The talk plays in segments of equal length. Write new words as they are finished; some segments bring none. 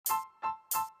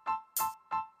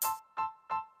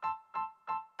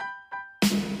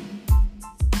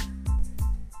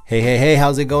Hey,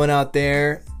 how's it going out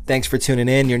there? Thanks for tuning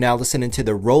in. You're now listening to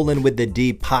the Rollin' with the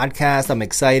D podcast. I'm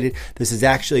excited. This is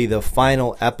actually the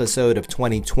final episode of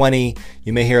 2020.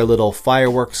 You may hear a little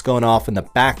fireworks going off in the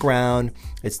background.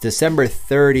 It's December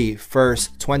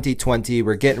 31st, 2020.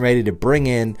 We're getting ready to bring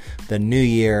in the new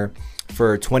year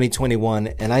for 2021.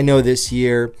 And I know this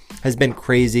year has been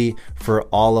crazy for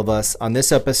all of us. On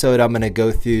this episode, I'm going to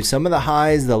go through some of the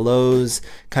highs, the lows,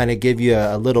 kind of give you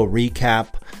a little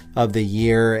recap of the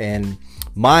year and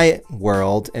my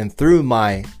world and through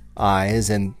my eyes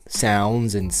and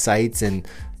sounds and sights, and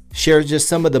share just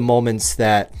some of the moments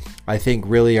that I think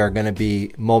really are going to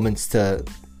be moments to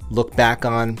look back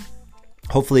on.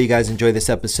 Hopefully you guys enjoy this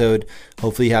episode.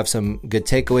 Hopefully you have some good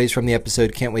takeaways from the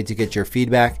episode. Can't wait to get your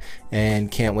feedback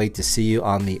and can't wait to see you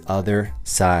on the other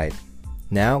side.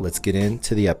 Now let's get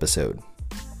into the episode.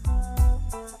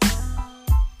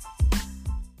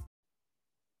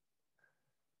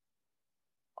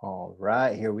 All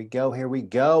right, here we go.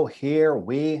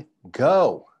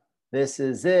 This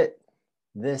is it.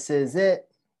 This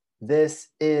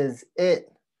is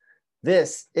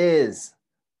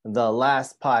the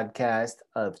last podcast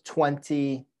of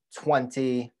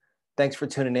 2020. Thanks for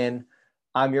tuning in.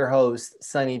 I'm your host,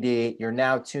 Sunny D. You're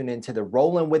now tuned into the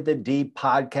Rollin' with the D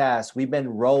podcast. We've been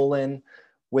rolling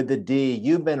with the D.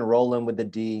 You've been rolling with the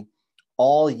D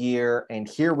all year, and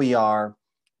here we are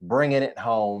bringing it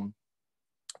home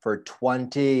for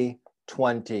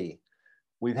 2020.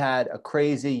 We've had a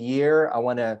crazy year. I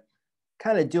want to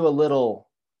kind of do a little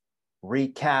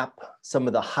recap, some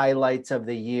of the highlights of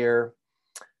the year,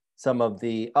 some of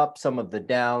the ups, some of the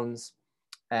downs,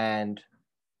 and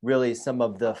really some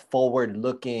of the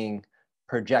forward-looking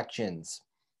projections.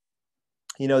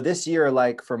 You know, this year,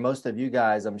 like for most of you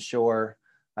guys, I'm sure,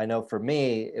 I know for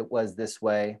me, it was this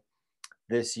way.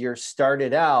 This year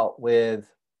started out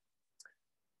with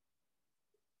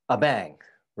a bang,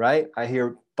 right? I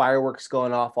hear fireworks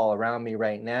going off all around me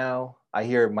right now. I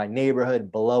hear my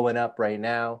neighborhood blowing up right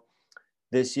now.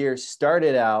 This year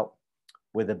started out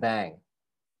with a bang.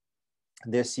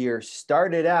 This year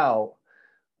started out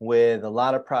with a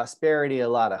lot of prosperity, a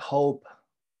lot of hope.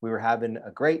 We were having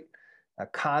a great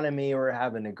economy. We were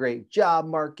having a great job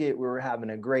market. We were having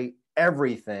a great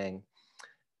everything.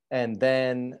 And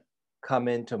then come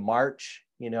into March,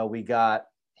 you know, we got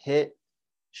hit,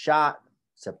 shot,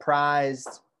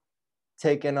 surprised,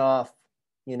 taken off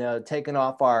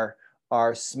our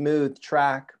smooth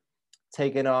track,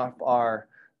 taken off our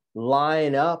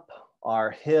line up,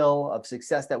 our hill of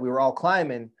success that we were all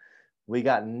climbing. We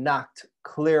got knocked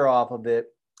clear off of it,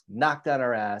 knocked on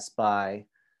our ass by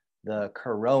the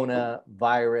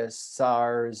coronavirus,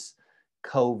 SARS,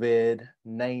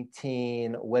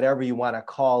 COVID-19, whatever you want to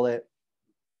call it.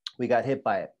 We got hit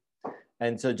by it.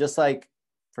 And so just like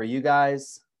for you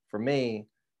guys, for me,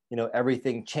 you know,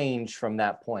 everything changed from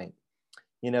that point.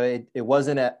 You know, it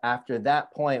wasn't after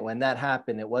that point when that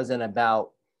happened, it wasn't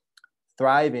about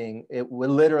thriving.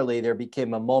 Literally, there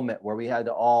became a moment where we had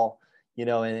to all, you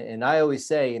know, and I always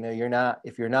say, you know, you're not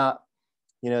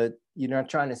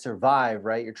trying to survive,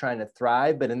 right? You're trying to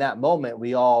thrive. But in that moment,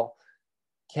 we all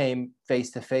came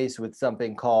face to face with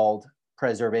something called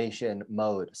preservation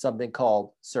mode, something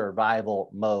called survival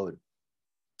mode,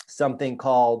 something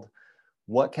called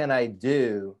what can I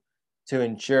do to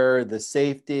ensure the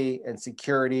safety and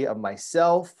security of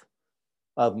myself,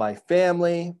 of my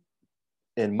family,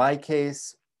 in my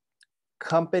case,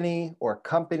 company or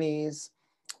companies,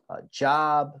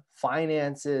 job,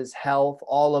 finances, health,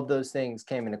 all of those things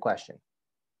came into question.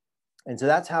 And so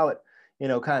that's how it, you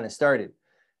know, kind of started.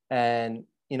 And,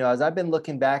 you know, as I've been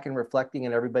looking back and reflecting,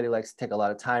 and everybody likes to take a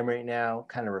lot of time right now,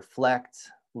 kind of reflect,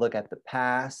 look at the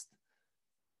past,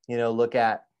 you know, look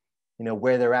at, you know,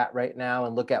 where they're at right now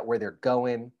and look at where they're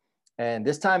going. And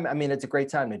this time, I mean, it's a great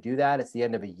time to do that. It's the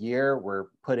end of a year. We're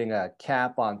putting a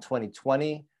cap on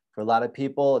 2020. For a lot of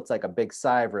people, it's like a big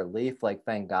sigh of relief, like,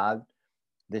 thank God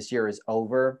this year is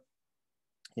over.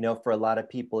 You know, for a lot of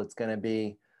people, it's going to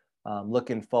be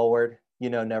looking forward,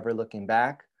 you know, never looking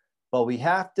back. But we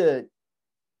have to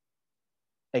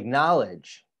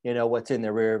acknowledge, you know, what's in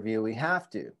the rear view. We have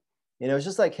to. You know, it's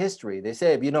just like history. They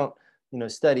say if you don't, you know,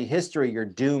 study history, you're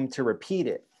doomed to repeat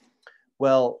it.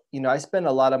 Well, you know, I spend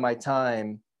a lot of my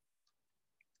time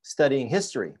studying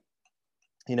history.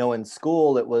 You know, in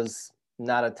school, it was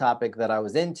not a topic that I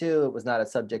was into. It was not a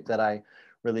subject that I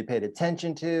really paid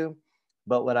attention to.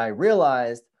 But what I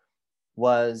realized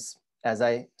was as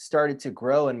I started to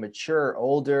grow and mature,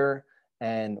 older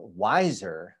and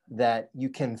wiser, that you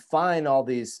can find all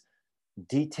these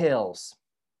details,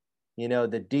 you know,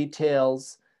 the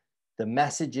details, the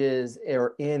messages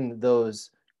are in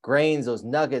those grains, those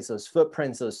nuggets, those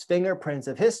footprints, those fingerprints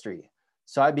of history.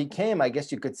 So I became, I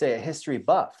guess you could say, a history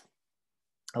buff.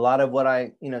 A lot of what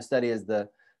I, study is the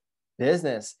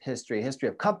business history, history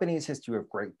of companies, history of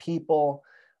great people.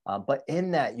 But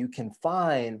in that, you can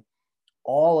find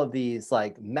all of these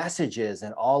like messages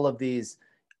and all of these,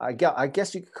 I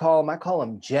guess you could call them, I call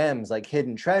them gems, like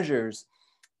hidden treasures,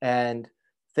 and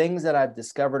things that I've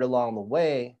discovered along the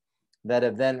way that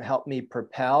have then helped me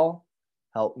propel,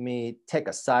 helped me take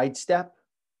a sidestep,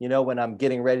 when I'm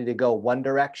getting ready to go one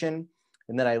direction.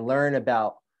 And then I learn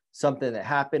about something that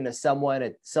happened to someone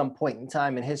at some point in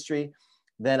time in history.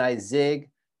 Then I zig,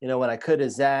 when I could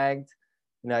have zagged,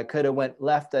 I could have went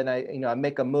left, and I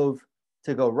make a move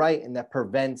to go right, and that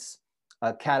prevents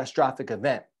a catastrophic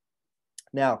event.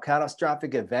 Now,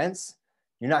 catastrophic events,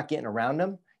 you're not getting around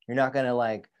them. You're not going to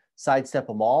like sidestep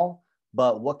them all.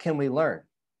 But what can we learn?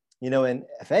 And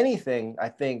if anything, I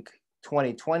think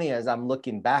 2020, as I'm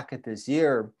looking back at this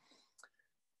year,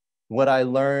 what I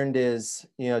learned is,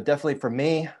 definitely for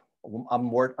me, I'm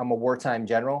a wartime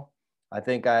general. I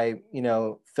think I,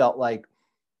 felt like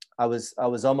I was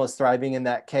almost thriving in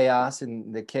that chaos,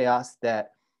 and the chaos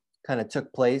that kind of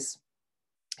took place.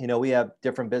 We have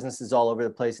different businesses all over the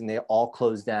place, and they all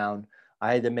closed down.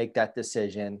 I had to make that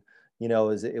decision.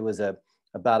 It was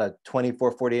about a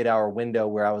 24, 48 hour window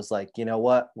where I was like, you know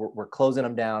what, we're closing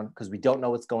them down because we don't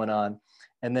know what's going on.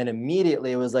 And then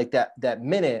immediately it was like that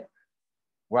minute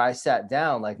where I sat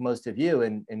down, like most of you,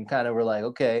 and kind of were like,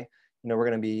 okay, we're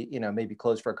going to be, maybe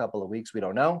closed for a couple of weeks. We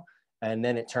don't know. And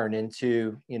then it turned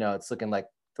into, it's looking like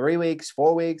 3 weeks,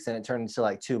 4 weeks, and it turned into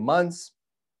like 2 months.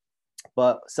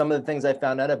 But some of the things I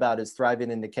found out about is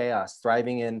thriving in the chaos,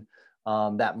 thriving in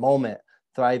that moment,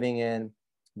 thriving in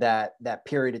that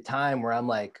period of time where I'm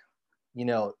like,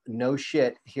 no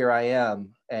shit, here I am,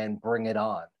 and bring it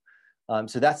on.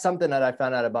 So that's something that I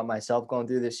found out about myself going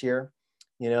through this year.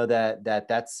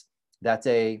 That's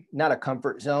a not a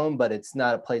comfort zone, but it's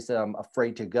not a place that I'm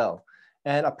afraid to go.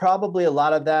 And probably a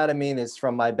lot of that, is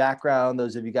from my background.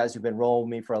 Those of you guys who've been rolling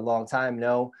with me for a long time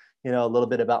know, a little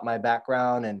bit about my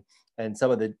background and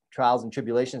some of the trials and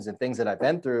tribulations and things that I've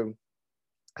been through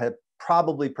have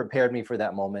probably prepared me for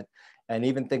that moment. And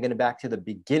even thinking back to the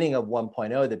beginning of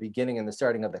 1.0, the beginning and the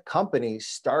starting of the company,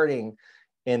 starting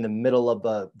in the middle of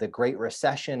the Great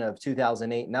Recession of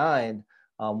 2008-9,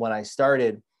 when I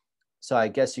started. So I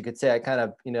guess you could say I kind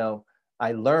of,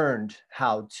 I learned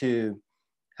how to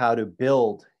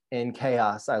build in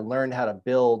chaos. I learned how to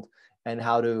build and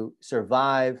how to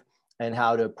survive and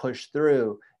how to push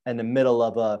through in the middle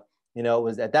of a, it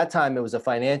was at that time, it was a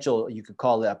financial, you could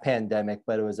call it a pandemic,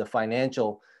 but it was a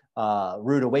financial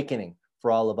rude awakening for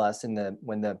all of us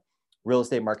when the real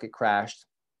estate market crashed.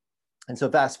 And so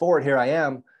fast forward, here I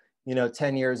am,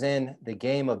 10 years in the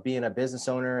game of being a business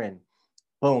owner, and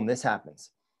boom, this happens.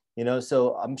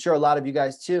 So I'm sure a lot of you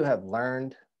guys too have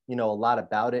learned, a lot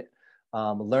about it,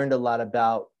 learned a lot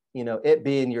about, it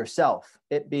being yourself,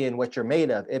 it being what you're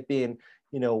made of, it being,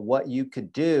 what you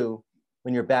could do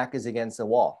when your back is against the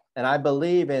wall. And I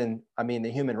believe in,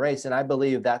 the human race. And I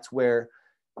believe that's where,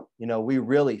 we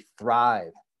really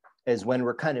thrive, is when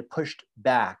we're kind of pushed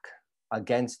back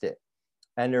against it.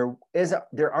 And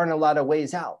there aren't a lot of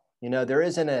ways out. There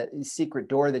isn't a secret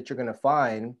door that you're going to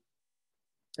find.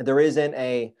 There isn't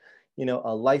a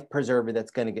life preserver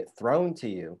that's going to get thrown to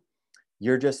you.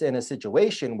 You're just in a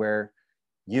situation where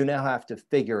you now have to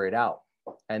figure it out.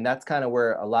 And that's kind of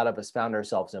where a lot of us found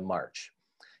ourselves in March.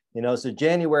 So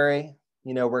January,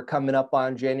 we're coming up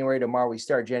on January. Tomorrow we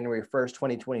start January 1st,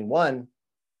 2021.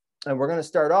 And we're going to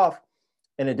start off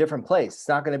in a different place. It's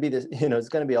not going to be this, it's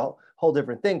going to be a whole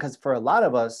different thing, because for a lot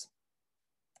of us,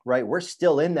 right, we're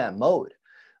still in that mode.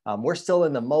 We're still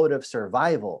in the mode of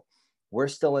survival. We're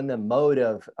still in the mode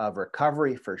of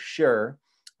recovery for sure.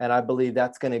 And I believe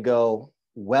that's going to go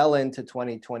well into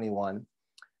 2021.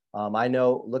 I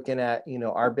know, looking at,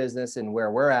 our business and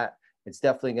where we're at, it's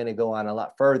definitely going to go on a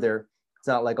lot further. It's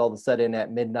not like all of a sudden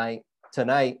at midnight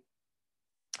tonight,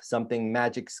 something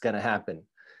magic's going to happen.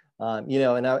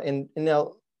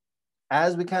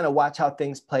 As we kind of watch how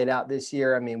things played out this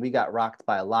year, we got rocked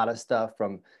by a lot of stuff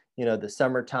from, the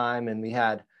summertime, and we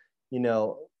had,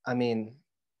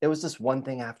 it was just one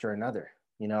thing after another,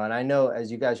 and I know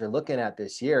as you guys are looking at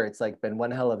this year, it's like been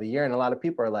one hell of a year. And a lot of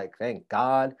people are like, thank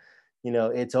God,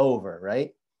 it's over,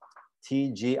 right?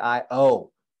 TGIO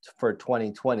for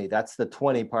 2020. That's the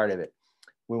 20 part of it.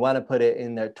 We want to put it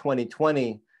in the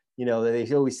 2020,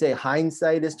 they always say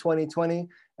hindsight is 2020.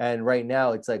 And right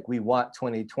now it's like, we want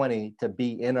 2020 to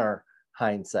be in our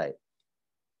hindsight.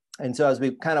 And so as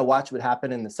we kind of watch what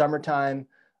happened in the summertime,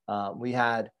 we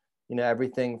had,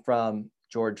 everything from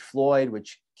George Floyd,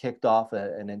 which kicked off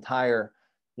an entire,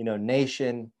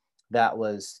 nation that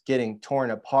was getting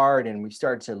torn apart. And we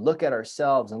started to look at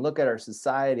ourselves and look at our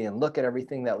society and look at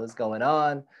everything that was going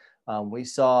on. We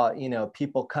saw,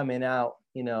 people coming out,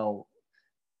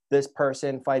 this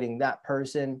person fighting that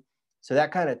person. So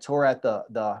that kind of tore at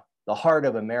the heart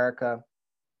of America.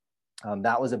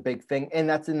 That was a big thing. And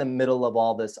that's in the middle of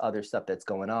all this other stuff that's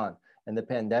going on and the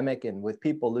pandemic, and with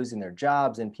people losing their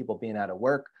jobs and people being out of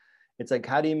work. It's like,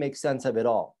 how do you make sense of it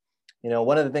all?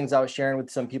 One of the things I was sharing with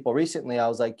some people recently, I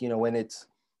was like, when it's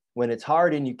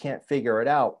hard and you can't figure it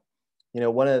out,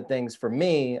 one of the things for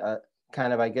me,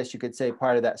 kind of, I guess you could say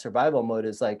part of that survival mode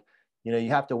is like, you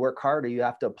have to work harder. You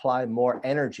have to apply more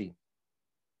energy.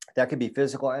 That could be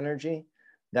physical energy.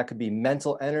 That could be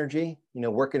mental energy,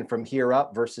 working from here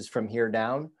up versus from here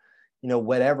down.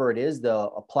 Whatever it is,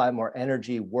 though, apply more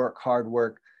energy, work, hard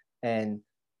work, and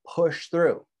push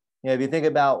through. If you think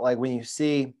about like when you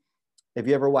see, if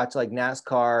you ever watch like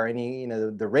NASCAR or any,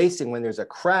 the racing, when there's a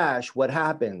crash, what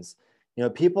happens?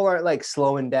 People aren't like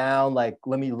slowing down, like,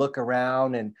 let me look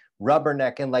around and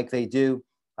rubbernecking like they do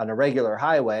on a regular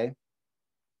highway.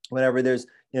 Whenever there's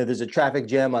a traffic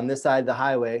jam on this side of the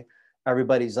highway,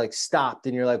 everybody's like stopped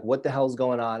and you're like, what the hell's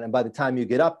going on? And by the time you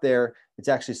get up there, it's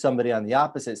actually somebody on the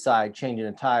opposite side changing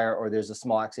a tire, or there's a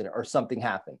small accident or something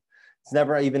happened. It's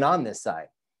never even on this side.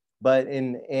 But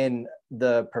in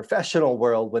the professional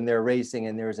world, when they're racing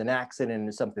and there's an accident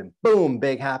or something, boom,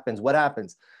 big happens. What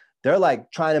happens? They're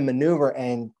like trying to maneuver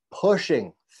and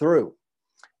pushing through.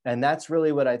 And that's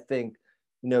really what I think,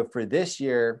 for this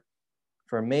year,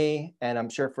 for me, and I'm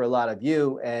sure for a lot of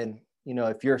you. And,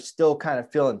 if you're still kind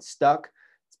of feeling stuck,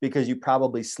 it's because you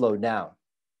probably slowed down.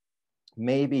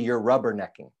 Maybe you're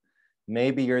rubbernecking.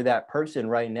 Maybe you're that person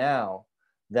right now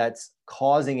that's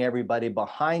causing everybody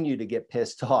behind you to get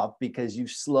pissed off because you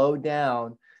slowed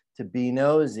down to be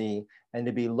nosy and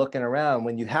to be looking around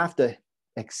when you have to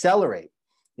accelerate.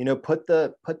 Put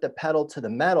the pedal to the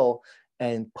metal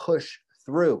and push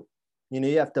through.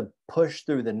 You have to push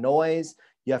through the noise.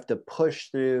 You have to push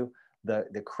through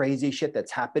the crazy shit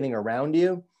that's happening around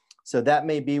you. So that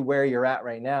may be where you're at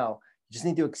right now. You just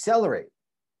need to accelerate.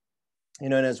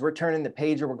 And as we're turning the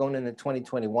page or we're going into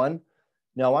 2021,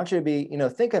 I want you to be,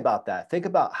 think about that. Think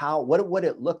about what would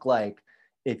it look like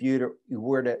if you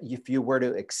were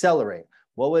to accelerate?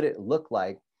 What would it look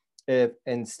like if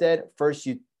instead first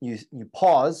you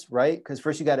pause, right? Because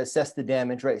first you got to assess the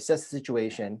damage, right? Assess the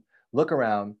situation, look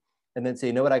around, and then say,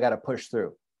 you know what, I got to push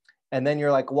through. And then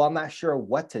you're like, well, I'm not sure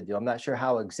what to do. I'm not sure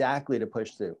how exactly to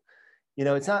push through.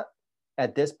 It's not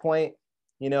at this point,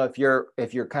 if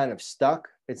you're kind of stuck,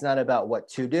 it's not about what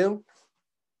to do.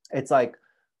 It's like,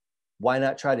 why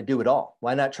not try to do it all?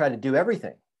 Why not try to do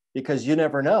everything? Because you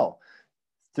never know.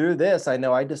 Through this, I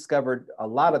know I discovered a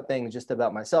lot of things just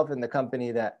about myself in the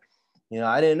company that,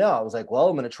 I didn't know. I was like, well,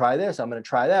 I'm going to try this. I'm going to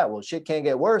try that. Well, shit can't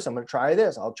get worse. I'm going to try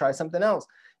this. I'll try something else.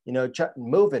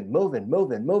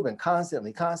 Moving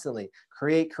constantly,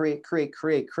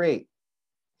 create.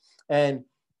 And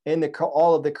in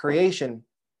all of the creation,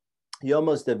 you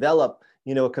almost develop,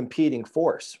 a competing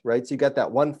force, right? So you got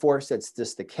that one force that's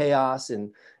just the chaos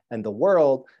and the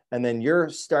world, and then you're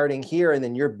starting here, and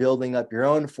then you're building up your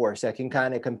own force that can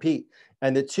kind of compete.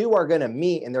 And the two are going to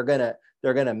meet, and they're going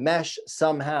to mesh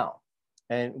somehow.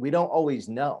 And we don't always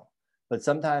know. But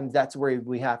sometimes that's where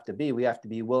we have to be. We have to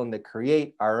be willing to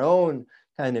create our own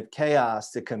kind of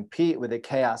chaos to compete with the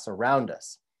chaos around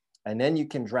us. And then you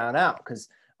can drown out. Because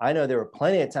I know there were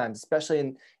plenty of times,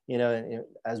 especially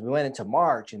as we went into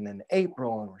March and then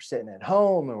April, and we're sitting at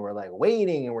home and we're like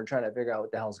waiting and we're trying to figure out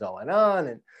what the hell's going on.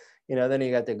 And, then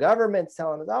you got the government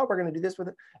telling us, oh, we're going to do this with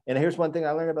it. And here's one thing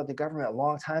I learned about the government a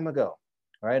long time ago,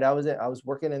 right? I was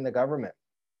working in the government,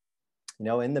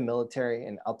 in the military.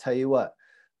 And I'll tell you what,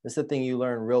 this is the thing you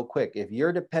learn real quick. If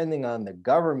you're depending on the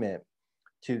government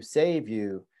to save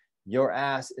you, your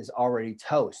ass is already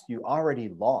toast. You already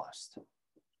lost,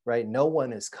 right? No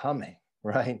one is coming,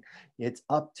 right? It's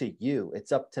up to you.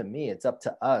 It's up to me. It's up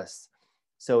to us.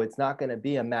 So it's not going to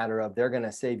be a matter of they're going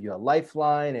to save you a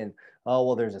lifeline and, oh,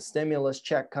 well, there's a stimulus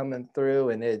check coming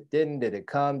through and it didn't. Did it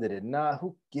come? Did it not?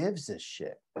 Who gives a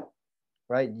shit,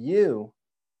 right? You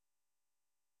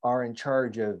are in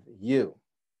charge of you.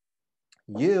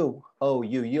 You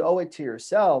owe it to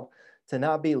yourself to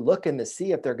not be looking to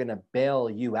see if they're going to bail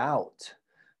you out,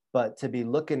 but to be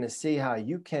looking to see how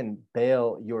you can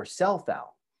bail yourself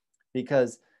out.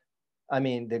 Because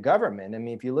the government,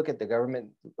 if you look at the government,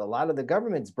 a lot of the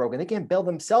government's broken. They can't bail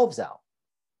themselves out.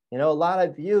 A lot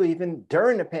of you, even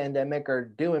during the pandemic, are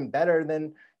doing better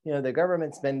than, the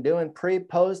government's been doing pre,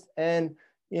 post, and,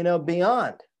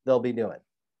 beyond they'll be doing.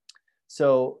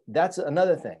 So that's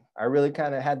another thing. I really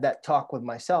kind of had that talk with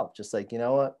myself, just like, you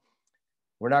know what?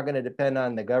 We're not going to depend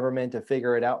on the government to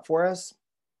figure it out for us.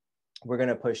 We're going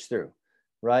to push through,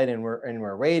 right? And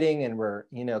we're waiting, and we're,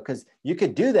 you know, because you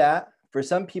could do that. For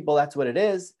some people, that's what it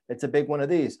is. It's a big one of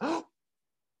these.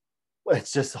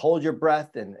 It's just hold your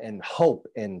breath and hope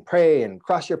and pray and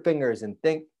cross your fingers and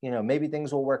think, you know, maybe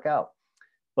things will work out.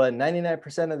 But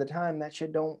 99% of the time, that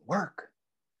shit don't work.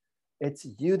 It's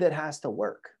you that has to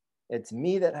work. It's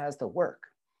me that has to work.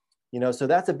 You know, so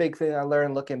that's a big thing I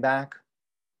learned looking back.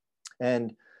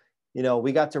 And, you know,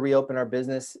 we got to reopen our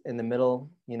business in the middle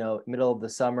of the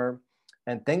summer,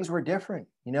 and things were different,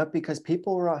 you know, because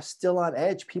people were still on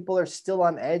edge. People are still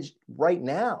on edge right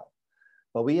now.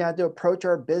 But we had to approach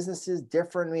our businesses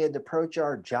different. We had to approach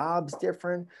our jobs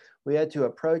different. We had to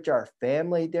approach our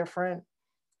family different.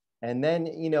 And then,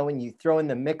 you know, when you throw in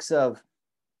the mix of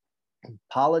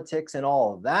politics and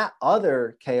all of that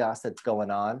other chaos that's going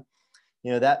on,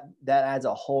 you know, that adds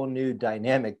a whole new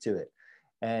dynamic to it.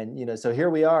 And, you know, so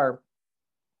here we are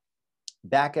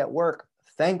back at work,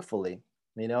 thankfully,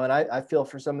 you know, and I feel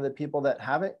for some of the people that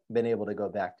haven't been able to go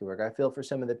back to work. I feel for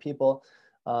some of the people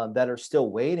that are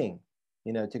still waiting,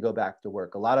 you know, to go back to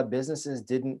work. A lot of businesses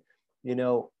didn't, you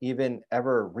know, even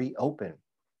ever reopen.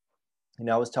 You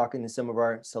know, I was talking to some of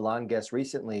our salon guests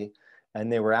recently,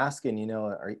 and they were asking, you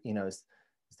know, is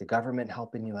the government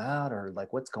helping you out, or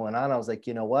like what's going on? I was like,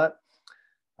 you know what?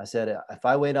 I said, if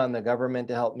I wait on the government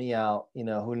to help me out, you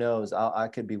know, who knows? I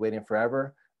could be waiting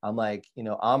forever. I'm like, you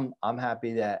know, I'm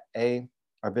happy that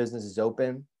our business is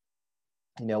open.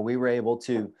 You know, we were able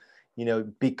to, you know,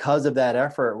 because of that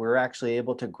effort, we were actually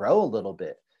able to grow a little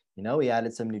bit. You know, we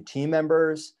added some new team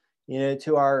members, you know,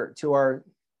 to our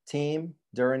team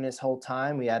during this whole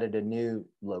time. We added a new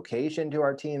location to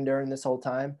our team during this whole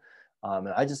time. And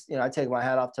I just, you know, I take my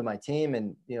hat off to my team,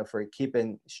 and, you know, for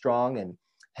keeping strong and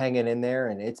hanging in there.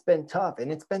 And it's been tough,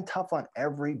 and it's been tough on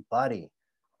everybody.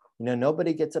 You know,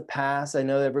 nobody gets a pass. I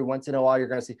know every once in a while you're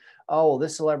going to see, oh, well,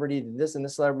 this celebrity did this and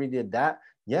this celebrity did that.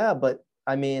 Yeah, but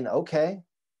I mean, okay,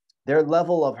 their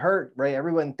level of hurt, right?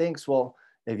 Everyone thinks, well,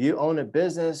 if you own a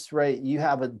business, right, you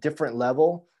have a different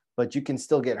level, but you can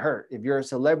still get hurt. If you're a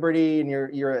celebrity and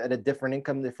you're at a different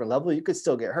income, different level, you could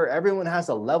still get hurt. Everyone has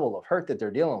a level of hurt that they're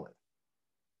dealing with,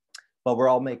 but we're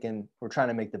trying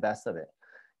to make the best of it.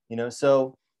 You know,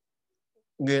 so,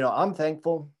 you know, I'm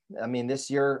thankful. I mean, this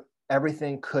year,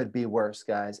 everything could be worse,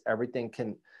 guys. Everything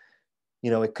can, you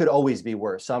know, it could always be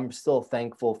worse. So I'm still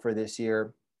thankful for this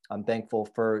year. I'm thankful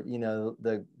for, you know,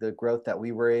 the growth that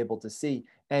we were able to see.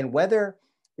 And whether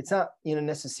it's not, you know,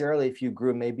 necessarily if you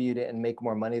grew, maybe you didn't make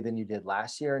more money than you did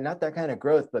last year, not that kind of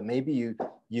growth, but maybe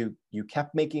you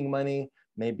kept making money,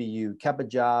 maybe you kept a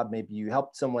job, maybe you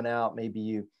helped someone out, maybe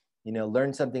you know,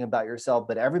 learned something about yourself,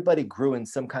 but everybody grew in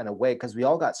some kind of way because we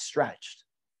all got stretched.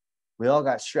 We all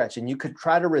got stretched, and you could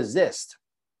try to resist,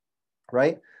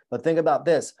 right? But think about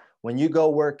this. When you go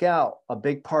work out, a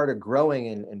big part of growing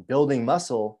and building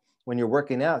muscle when you're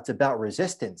working out, it's about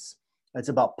resistance. It's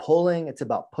about pulling, it's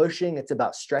about pushing, it's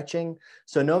about stretching.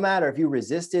 So no matter if you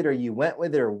resisted or you went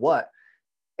with it or what,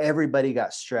 everybody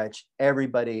got stretched.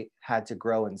 Everybody had to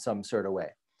grow in some sort of way.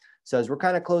 So as we're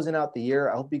kind of closing out the year,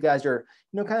 I hope you guys are,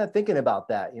 you know, kind of thinking about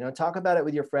that. You know, talk about it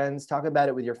with your friends, talk about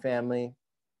it with your family,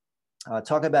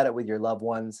 talk about it with your loved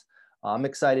ones. I'm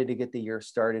excited to get the year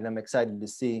started. I'm excited to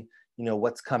see, you know,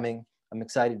 what's coming. I'm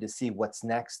excited to see what's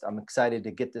next. I'm excited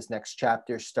to get this next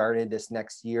chapter started, this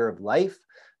next year of life,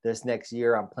 this next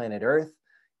year on planet Earth.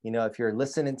 You know, if you're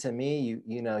listening to me,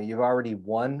 you know, you've already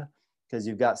won because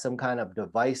you've got some kind of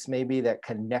device maybe that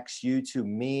connects you to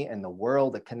me and the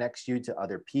world, that connects you to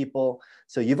other people.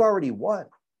 So you've already won.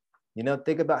 You know,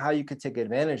 think about how you could take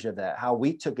advantage of that, how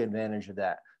we took advantage of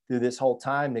that through this whole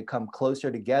time to come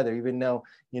closer together, even though,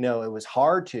 you know, it was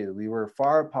hard to, we were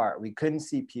far apart, we couldn't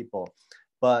see people.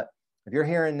 But if you're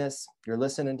hearing this, you're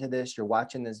listening to this, you're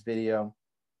watching this video,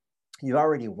 you've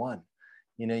already won.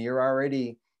 You know, you're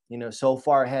already, you know, so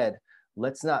far ahead.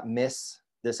 Let's not miss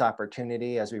this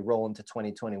opportunity as we roll into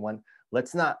 2021.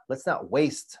 Let's not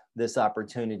waste this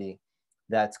opportunity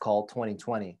that's called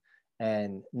 2020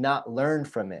 and not learn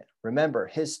from it. Remember,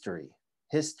 history,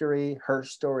 her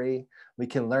story. We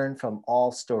can learn from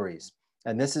all stories.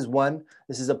 And this is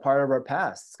a part of our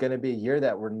past. It's going to be a year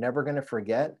that we're never going to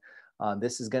forget.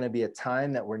 This is going to be a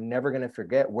time that we're never going to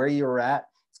forget. Where you were at,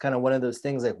 it's kind of one of those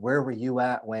things like, where were you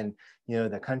at when, you know,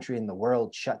 the country and the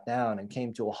world shut down and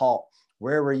came to a halt?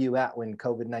 Where were you at when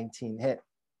COVID-19 hit?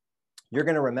 You're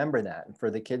going to remember that. And for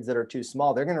the kids that are too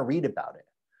small, they're going to read about it.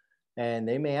 And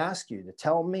they may ask you to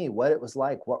tell me what it was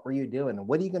like. What were you doing? And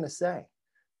what are you going to say?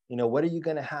 You know, what are you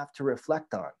going to have to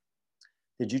reflect on?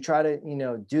 Did you try to,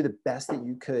 do the best that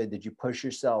you could? Did you push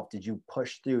yourself? Did you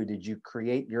push through? Did you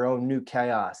create your own new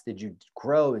chaos? Did you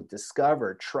grow,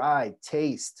 discover, try,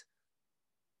 taste?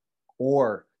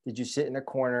 Or did you sit in a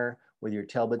corner with your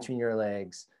tail between your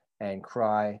legs and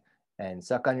cry and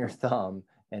suck on your thumb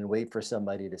and wait for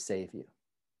somebody to save you?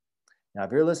 Now,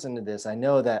 if you're listening to this, I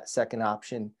know that second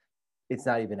option, it's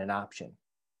not even an option.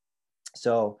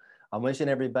 So I'm wishing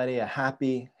everybody a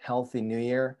happy, healthy new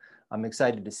year. I'm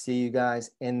excited to see you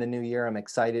guys in the new year. I'm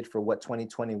excited for what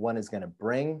 2021 is going to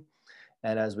bring.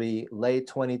 And as we lay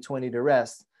 2020 to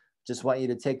rest, just want you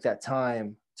to take that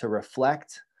time to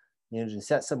reflect, to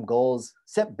set some goals,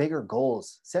 set bigger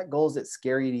goals, set goals that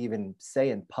scare you to even say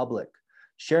in public.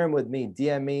 Share them with me,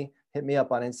 DM me, hit me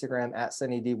up on Instagram at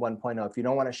SunnyD1.0. If you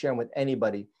don't want to share them with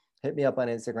anybody, hit me up on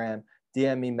Instagram,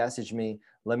 DM me, message me,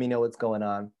 let me know what's going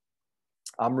on.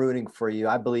 I'm rooting for you.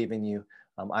 I believe in you.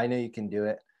 I know you can do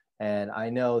it. And I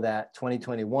know that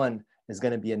 2021 is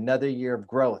going to be another year of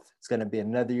growth. It's going to be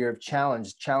another year of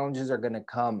challenge. Challenges are going to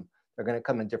come. They're going to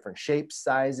come in different shapes,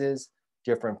 sizes,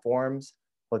 different forms,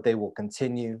 but they will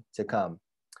continue to come.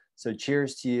 So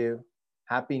cheers to you.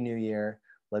 Happy New Year.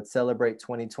 Let's celebrate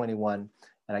 2021.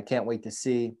 And I can't wait to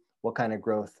see what kind of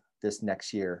growth this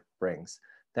next year brings.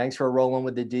 Thanks for rolling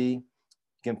with the D. You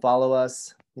can follow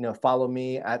us, follow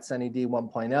me at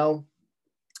SunnyD1.0.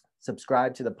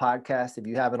 Subscribe to the podcast if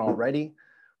you haven't already.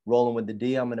 Rolling with the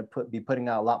D. I'm going to be putting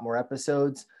out a lot more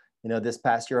episodes. This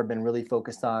past year, I've been really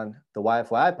focused on the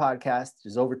YFYI podcast.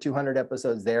 There's over 200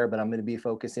 episodes there, but I'm going to be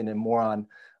focusing in more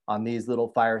on these little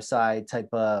fireside type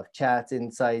of chats,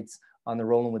 insights on the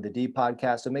Rolling with the D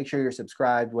podcast. So make sure you're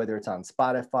subscribed, whether it's on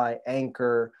Spotify,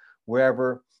 Anchor,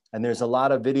 wherever. And there's a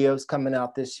lot of videos coming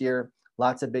out this year.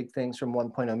 Lots of big things from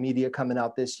 1.0 Media coming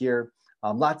out this year.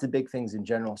 Lots of big things in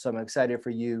general. So I'm excited for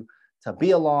you to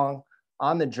be along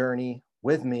on the journey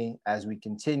with me as we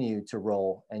continue to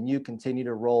roll, and you continue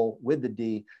to roll with the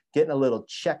D, getting a little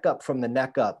checkup from the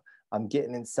neck up. I'm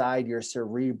getting inside your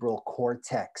cerebral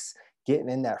cortex, getting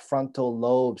in that frontal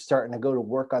lobe, starting to go to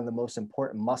work on the most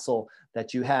important muscle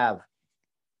that you have,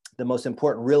 the most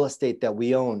important real estate that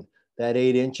we own, that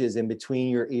 8 inches in between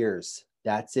your ears.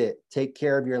 That's it. Take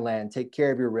care of your land, take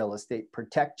care of your real estate,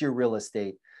 protect your real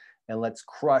estate, and let's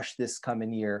crush this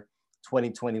coming year,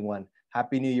 2021.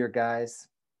 Happy New Year, guys.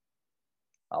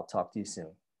 I'll talk to you soon.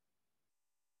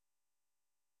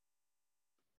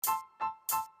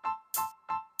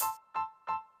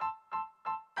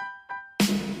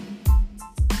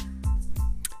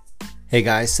 Hey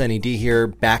guys, Sunny D here,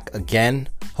 back again.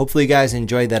 Hopefully you guys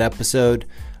enjoyed that episode.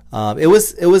 It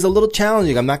was a little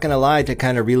challenging, I'm not going to lie, to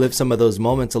kind of relive some of those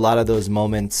moments. A lot of those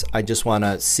moments I just want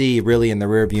to see really in the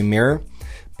rearview mirror.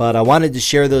 But I wanted to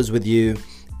share those with you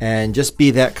and just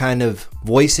be that kind of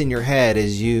voice in your head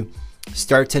as you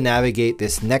start to navigate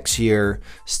this next year,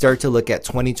 start to look at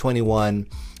 2021.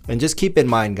 And just keep in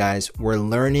mind, guys, we're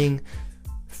learning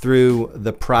through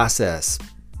the process.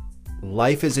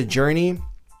 Life is a journey,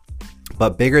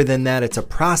 but bigger than that, it's a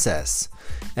process.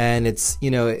 And it's,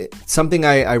 something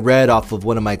I read off of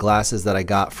one of my glasses that I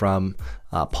got from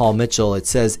Paul Mitchell. It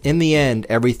says, in the end,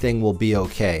 everything will be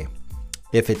okay.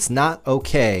 If it's not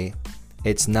okay,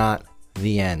 it's not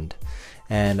the end.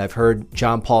 And I've heard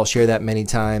John Paul share that many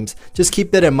times. Just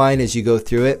keep that in mind as you go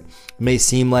through it. It may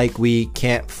seem like we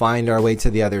can't find our way to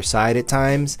the other side at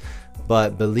times,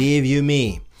 but believe you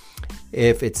me,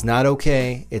 if it's not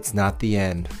okay, it's not the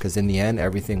end, because in the end,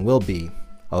 everything will be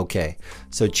okay.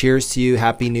 So cheers to you.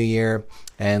 Happy New Year.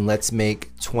 And let's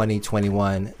make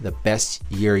 2021 the best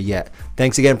year yet.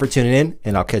 Thanks again for tuning in,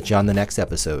 and I'll catch you on the next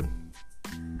episode.